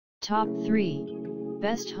Top 3.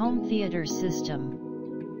 Best Home Theater System.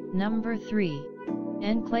 Number 3.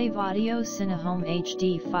 Enclave Audio Cinehome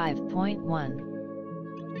HD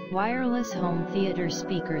 5.1. Wireless home theater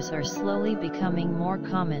speakers are slowly becoming more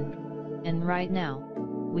common, and right now,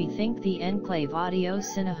 we think the Enclave Audio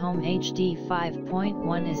Cinehome HD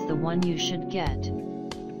 5.1 is the one you should get.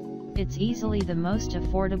 It's easily the most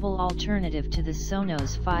affordable alternative to the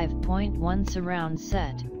Sonos 5.1 surround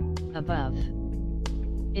set, above.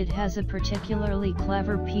 It has a particularly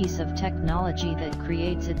clever piece of technology that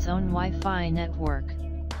creates its own Wi-Fi network,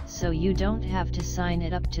 so you don't have to sign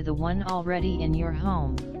it up to the one already in your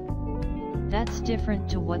home. That's different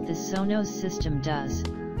to what the Sonos system does,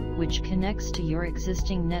 which connects to your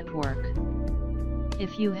existing network.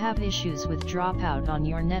 If you have issues with dropout on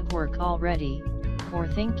your network already, or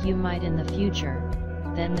think you might in the future,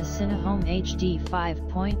 then the Cinehome HD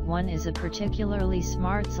 5.1 is a particularly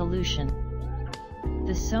smart solution.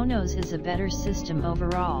 The Sonos is a better system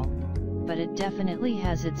overall, but it definitely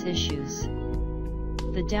has its issues.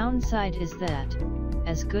 The downside is that,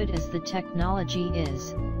 as good as the technology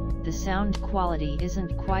is, the sound quality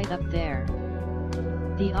isn't quite up there.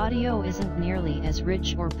 The audio isn't nearly as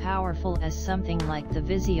rich or powerful as something like the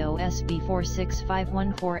Vizio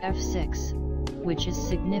SB46514F6, which is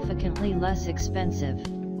significantly less expensive.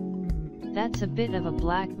 That's a bit of a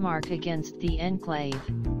black mark against the Enclave,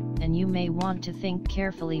 and you may want to think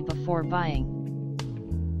carefully before buying.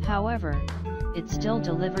 However, it still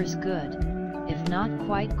delivers good, if not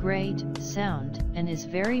quite great, sound, and is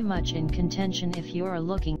very much in contention if you are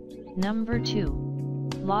looking. Number 2.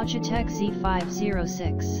 Logitech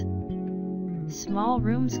Z506. Small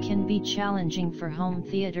rooms can be challenging for home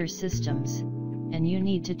theater systems, and you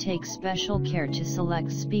need to take special care to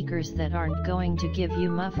select speakers that aren't going to give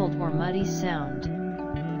you muffled or muddy sound.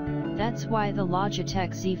 That's why the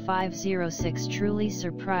Logitech Z506 truly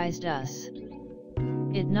surprised us.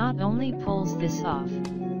 It not only pulls this off,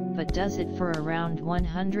 but does it for around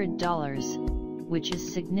 $100, which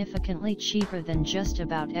is significantly cheaper than just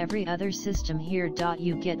about every other system here.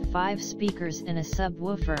 You get 5 speakers and a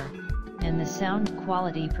subwoofer, and the sound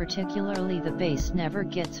quality, particularly the bass, never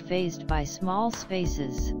gets phased by small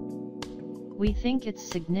spaces. We think it's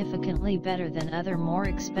significantly better than other more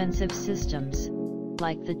expensive systems,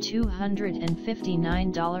 like the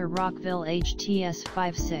 $259 Rockville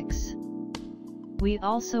HTS56. We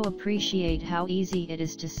also appreciate how easy it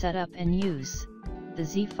is to set up and use. The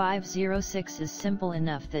Z506 is simple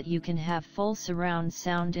enough that you can have full surround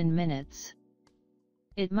sound in minutes.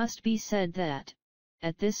 It must be said that,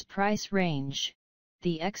 at this price range,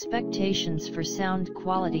 the expectations for sound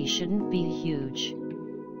quality shouldn't be huge.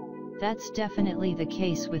 That's definitely the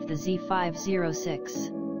case with the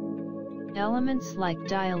Z506. Elements like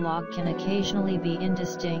dialogue can occasionally be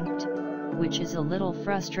indistinct, which is a little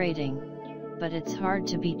frustrating, but it's hard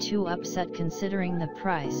to be too upset considering the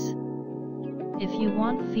price. If you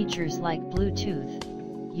want features like Bluetooth,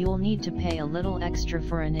 you'll need to pay a little extra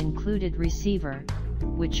for an included receiver,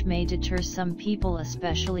 which may deter some people,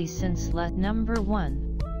 especially since Number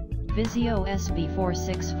 1. Vizio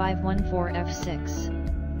SB46514F6.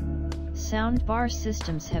 Soundbar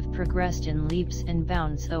systems have progressed in leaps and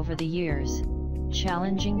bounds over the years,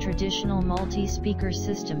 challenging traditional multi-speaker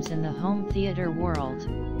systems in the home theater world.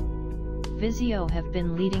 Vizio have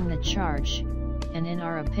been leading the charge, and in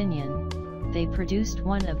our opinion, they produced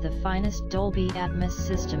one of the finest Dolby Atmos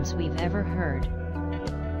systems we've ever heard.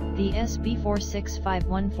 The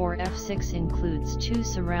SB46514F6 includes 2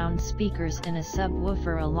 surround speakers and a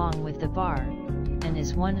subwoofer along with the bar, and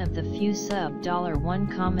is one of the few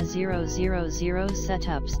sub-$1,000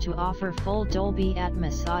 setups to offer full Dolby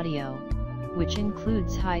Atmos audio, which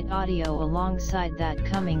includes height audio alongside that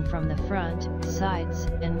coming from the front, sides,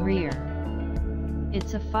 and rear.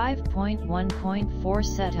 It's a 5.1.4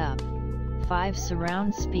 setup, 5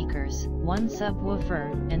 surround speakers, 1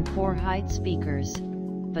 subwoofer, and 4 height speakers,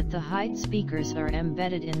 but the height speakers are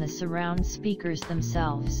embedded in the surround speakers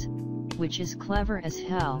themselves, which is clever as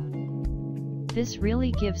hell. This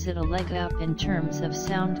really gives it a leg up in terms of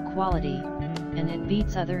sound quality, and it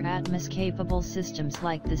beats other Atmos-capable systems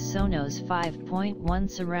like the Sonos 5.1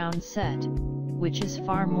 surround set, which is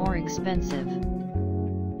far more expensive.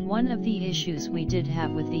 One of the issues we did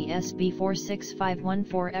have with the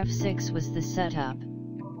SB46514F6 was the setup.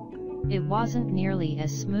 It wasn't nearly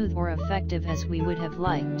as smooth or effective as we would have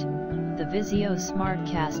liked. The Vizio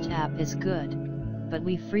SmartCast app is good, but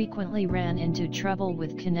we frequently ran into trouble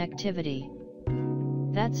with connectivity.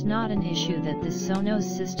 That's not an issue that the Sonos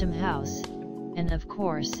system house, and of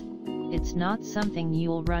course, it's not something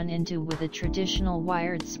you'll run into with a traditional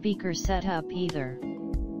wired speaker setup either.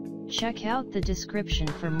 Check out the description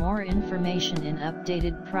for more information and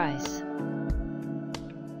updated price.